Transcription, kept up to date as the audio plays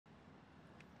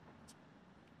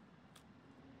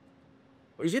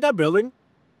You see that building?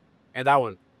 And that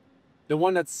one. The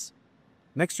one that's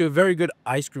next to a very good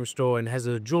ice cream store and has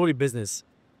a jewelry business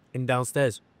in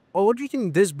downstairs. Or what do you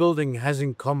think this building has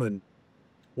in common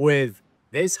with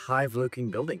this hive-looking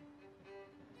building?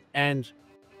 And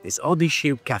this oddly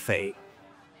shaped cafe?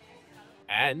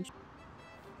 And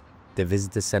the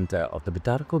visitor center of the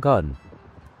botanical garden?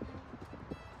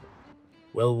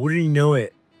 Well, wouldn't you know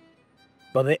it?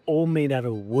 But they're all made out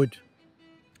of wood.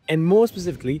 And more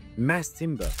specifically, mass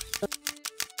timber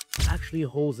actually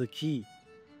holds the key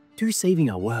to saving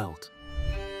our world.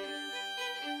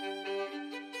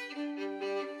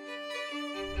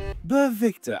 But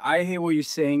Victor, I hear what you're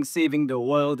saying, saving the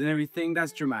world and everything,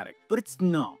 that's dramatic. But it's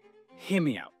not. Hear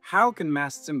me out. How can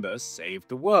mass timber save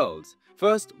the world?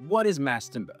 First, what is mass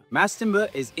timber? Mass timber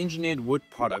is engineered wood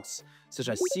products such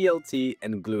as CLT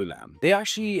and glulam. They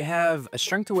actually have a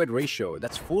strength-to-weight ratio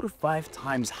that's 4 to 5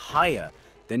 times higher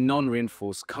than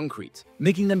non-reinforced concrete,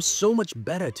 making them so much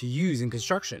better to use in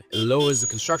construction. It lowers the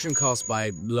construction costs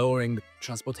by lowering the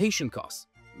transportation costs,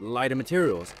 lighter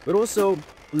materials, but also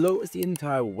lowers the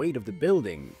entire weight of the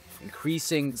building,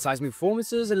 increasing seismic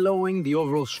performances and lowering the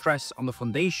overall stress on the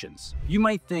foundations. You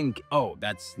might think, oh,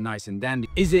 that's nice and dandy.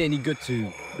 Is it any good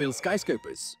to build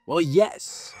skyscrapers? Well,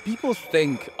 yes. People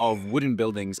think of wooden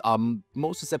buildings are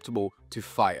most susceptible to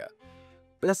fire.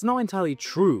 But that's not entirely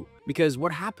true, because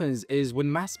what happens is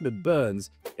when mass timber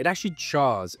burns, it actually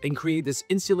chars and creates this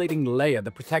insulating layer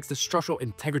that protects the structural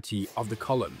integrity of the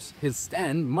columns. It'll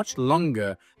stand much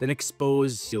longer than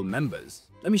exposed steel members.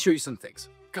 Let me show you some things.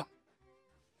 Come.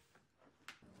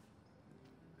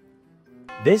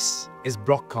 This is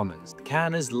Brock Commons,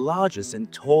 Canada's largest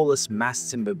and tallest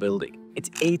mass timber building. It's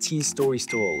 18 stories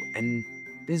tall, and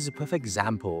this is a perfect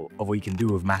example of what you can do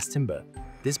with mass timber.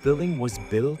 This building was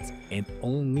built in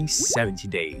only 70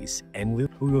 days and with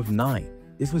a crew of 9.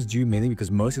 This was due mainly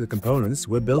because most of the components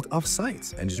were built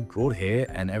off-site and just brought here,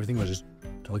 and everything was just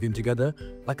plugging together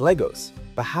like Legos.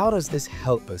 But how does this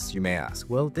help us, you may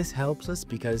ask? Well, this helps us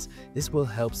because this will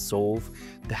help solve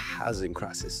the housing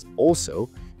crisis. Also,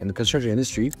 in the construction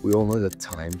industry, we all know that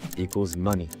time equals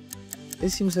money.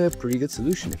 This seems a pretty good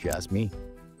solution if you ask me.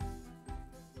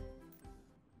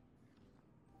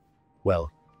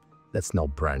 Well, let's now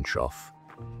branch off.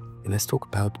 And let's talk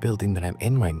about the building that I'm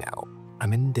in right now.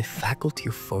 I'm in the Faculty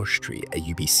of Forestry at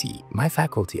UBC, my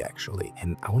faculty actually,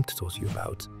 and I want to talk to you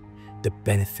about the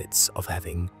benefits of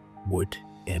having wood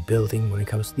in a building when it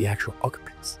comes to the actual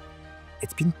occupants.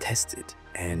 It's been tested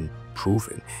and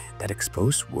proven that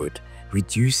exposed wood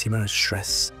reduces the amount of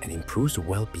stress and improves the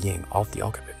well-being of the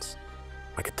occupants.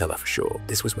 I can tell that for sure.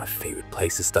 This was my favorite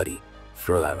place to study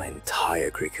throughout my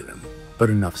entire curriculum. But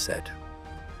enough said.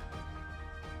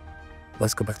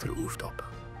 Let's go back to the rooftop.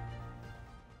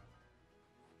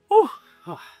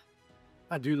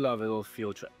 I do love a little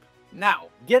field trip. Now,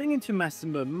 getting into mass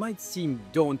timber might seem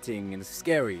daunting and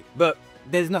scary, but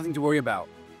there's nothing to worry about.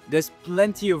 There's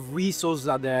plenty of resources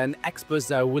out there and experts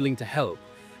that are willing to help.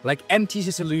 Like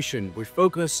MTC Solution, we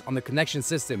focus on the connection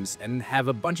systems and have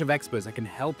a bunch of experts that can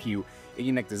help you in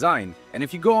your next design. And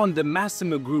if you go on the Mass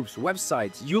Timber Group's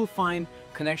website, you'll find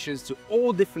connections to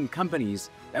all different companies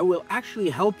that will actually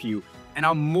help you and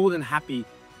are more than happy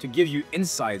to give you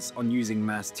insights on using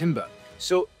mass timber.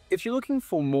 So if you're looking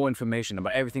for more information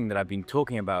about everything that I've been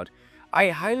talking about, I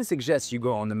highly suggest you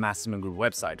go on the Mass Timber Group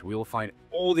website, where you'll find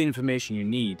all the information you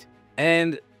need.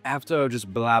 And after I've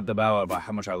just blabbed about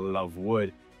how much I love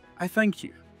wood, I thank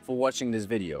you for watching this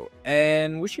video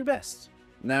and wish you best.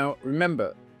 Now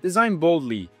remember, design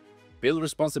boldly, build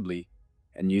responsibly,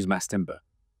 and use mass timber.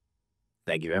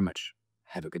 Thank you very much.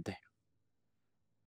 Have a good day.